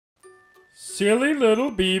Silly Little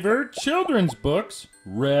Beaver Children's Books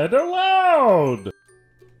Read Aloud.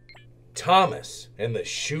 Thomas and the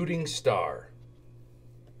Shooting Star.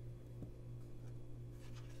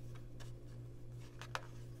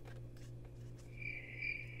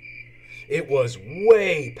 It was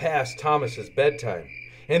way past Thomas's bedtime,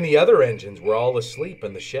 and the other engines were all asleep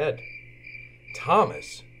in the shed.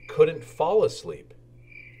 Thomas couldn't fall asleep.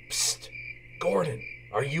 Psst! Gordon,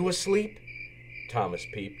 are you asleep? Thomas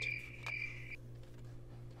peeped.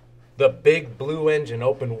 The big blue engine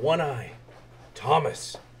opened one eye.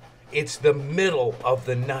 Thomas, it's the middle of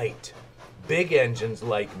the night. Big engines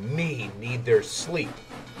like me need their sleep,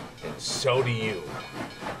 and so do you.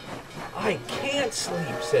 I can't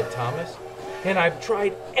sleep, said Thomas, and I've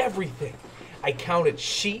tried everything. I counted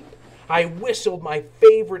sheep. I whistled my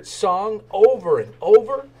favorite song over and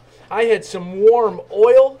over. I had some warm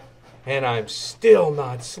oil, and I'm still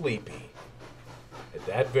not sleepy. At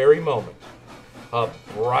that very moment, a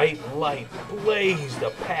bright light blazed a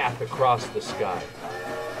path across the sky.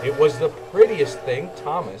 It was the prettiest thing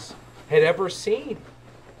Thomas had ever seen.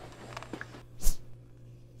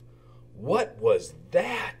 What was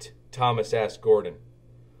that? Thomas asked Gordon.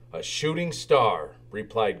 A shooting star,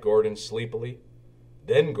 replied Gordon sleepily.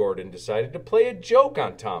 Then Gordon decided to play a joke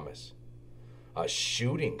on Thomas. A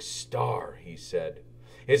shooting star, he said,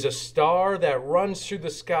 is a star that runs through the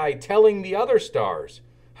sky telling the other stars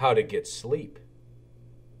how to get sleep.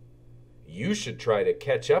 You should try to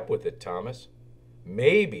catch up with it, Thomas.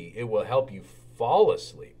 Maybe it will help you fall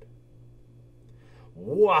asleep.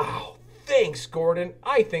 Wow, thanks, Gordon.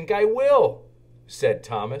 I think I will, said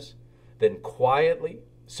Thomas. Then quietly,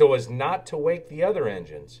 so as not to wake the other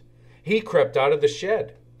engines, he crept out of the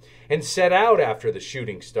shed and set out after the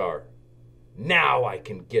shooting star. Now I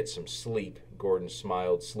can get some sleep, Gordon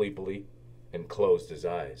smiled sleepily and closed his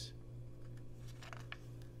eyes.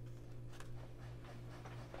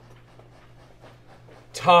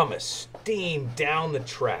 Thomas steamed down the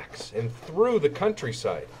tracks and through the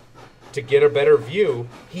countryside. To get a better view,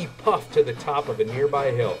 he puffed to the top of a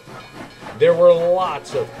nearby hill. There were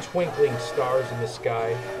lots of twinkling stars in the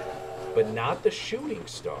sky, but not the shooting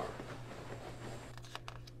star.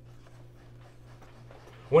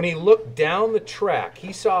 When he looked down the track,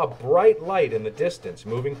 he saw a bright light in the distance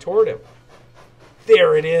moving toward him.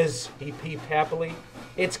 There it is, he peeped happily.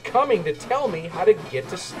 It's coming to tell me how to get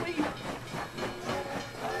to sleep.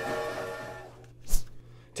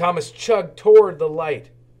 Thomas chugged toward the light,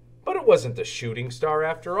 but it wasn't the shooting star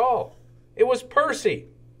after all. It was Percy,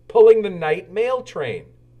 pulling the night mail train.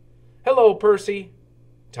 Hello, Percy,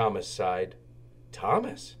 Thomas sighed.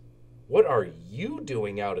 Thomas, what are you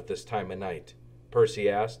doing out at this time of night? Percy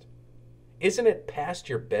asked. Isn't it past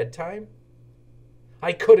your bedtime?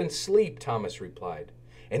 I couldn't sleep, Thomas replied.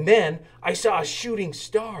 And then I saw a shooting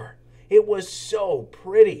star. It was so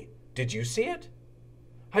pretty. Did you see it?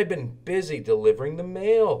 I've been busy delivering the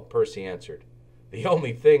mail, Percy answered. The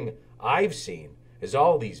only thing I've seen is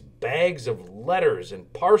all these bags of letters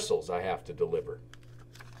and parcels I have to deliver.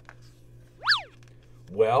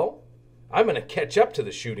 Well, I'm going to catch up to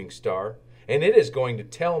the shooting star, and it is going to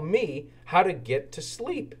tell me how to get to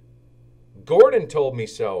sleep. Gordon told me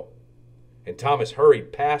so. And Thomas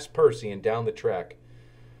hurried past Percy and down the track.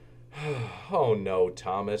 Oh no,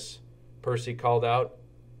 Thomas, Percy called out,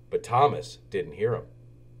 but Thomas didn't hear him.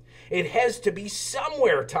 It has to be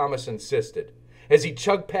somewhere, Thomas insisted, as he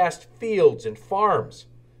chugged past fields and farms.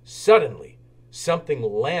 Suddenly, something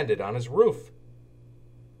landed on his roof.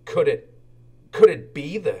 Could it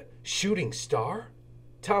be the shooting star?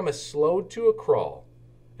 Thomas slowed to a crawl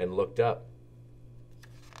and looked up.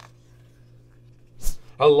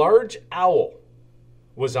 A large owl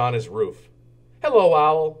was on his roof. Hello,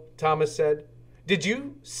 owl, Thomas said. Did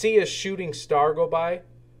you see a shooting star go by?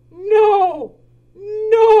 No,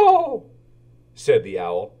 said the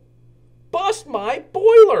owl. Bust my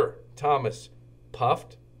boiler, Thomas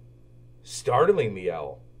puffed, startling the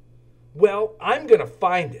owl. Well, I'm going to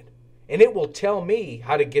find it, and it will tell me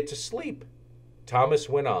how to get to sleep, Thomas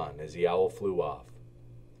went on as the owl flew off.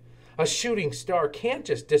 A shooting star can't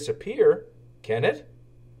just disappear, can it?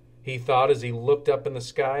 He thought as he looked up in the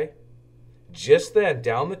sky. Just then,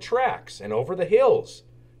 down the tracks and over the hills,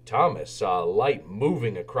 Thomas saw a light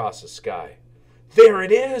moving across the sky. There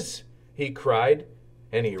it is, he cried,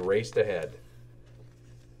 and he raced ahead.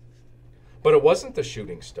 But it wasn't the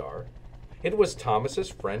shooting star. It was Thomas's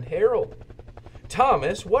friend Harold.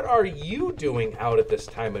 Thomas, what are you doing out at this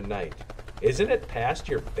time of night? Isn't it past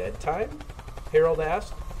your bedtime? Harold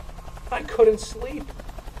asked. I couldn't sleep.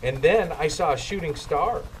 And then I saw a shooting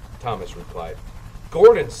star, Thomas replied.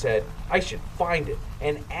 Gordon said I should find it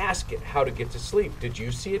and ask it how to get to sleep. Did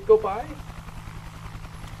you see it go by?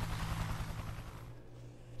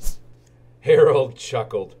 Harold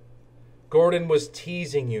chuckled. Gordon was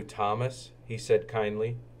teasing you, Thomas, he said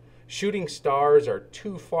kindly. Shooting stars are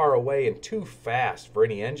too far away and too fast for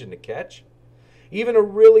any engine to catch. Even a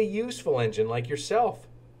really useful engine like yourself.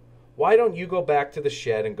 Why don't you go back to the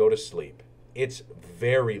shed and go to sleep? It's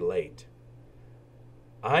very late.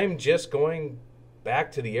 I'm just going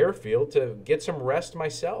back to the airfield to get some rest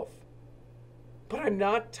myself. But I'm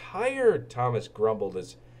not tired, Thomas grumbled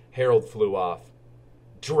as Harold flew off.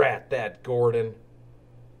 Drat that, Gordon.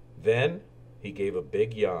 Then he gave a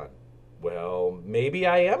big yawn. Well, maybe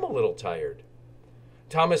I am a little tired.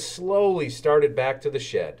 Thomas slowly started back to the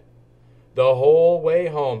shed. The whole way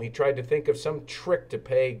home, he tried to think of some trick to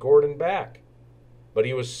pay Gordon back. But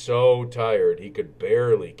he was so tired he could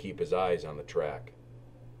barely keep his eyes on the track.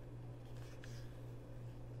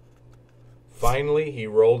 Finally, he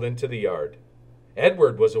rolled into the yard.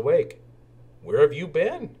 Edward was awake. Where have you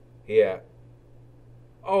been? He asked.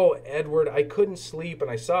 Oh, Edward, I couldn't sleep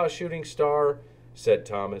and I saw a shooting star, said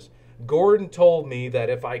Thomas. Gordon told me that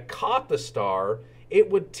if I caught the star, it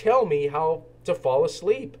would tell me how to fall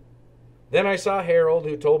asleep. Then I saw Harold,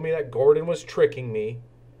 who told me that Gordon was tricking me.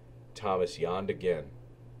 Thomas yawned again.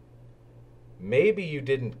 Maybe you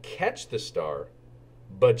didn't catch the star,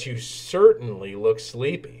 but you certainly look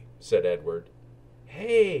sleepy, said Edward.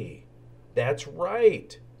 Hey, that's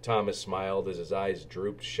right, Thomas smiled as his eyes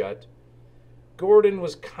drooped shut. Gordon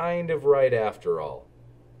was kind of right after all.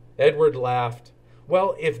 Edward laughed.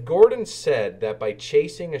 Well, if Gordon said that by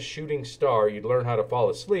chasing a shooting star you'd learn how to fall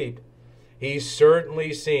asleep, he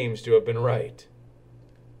certainly seems to have been right.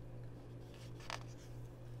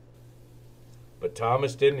 But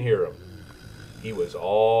Thomas didn't hear him. He was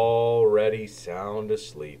already sound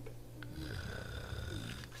asleep.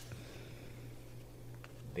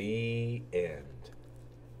 The end.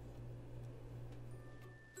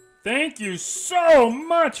 Thank you so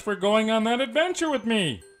much for going on that adventure with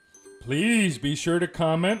me. Please be sure to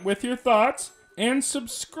comment with your thoughts and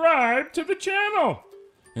subscribe to the channel.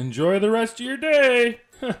 Enjoy the rest of your day.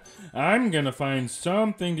 I'm gonna find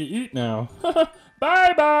something to eat now.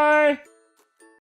 Bye-bye.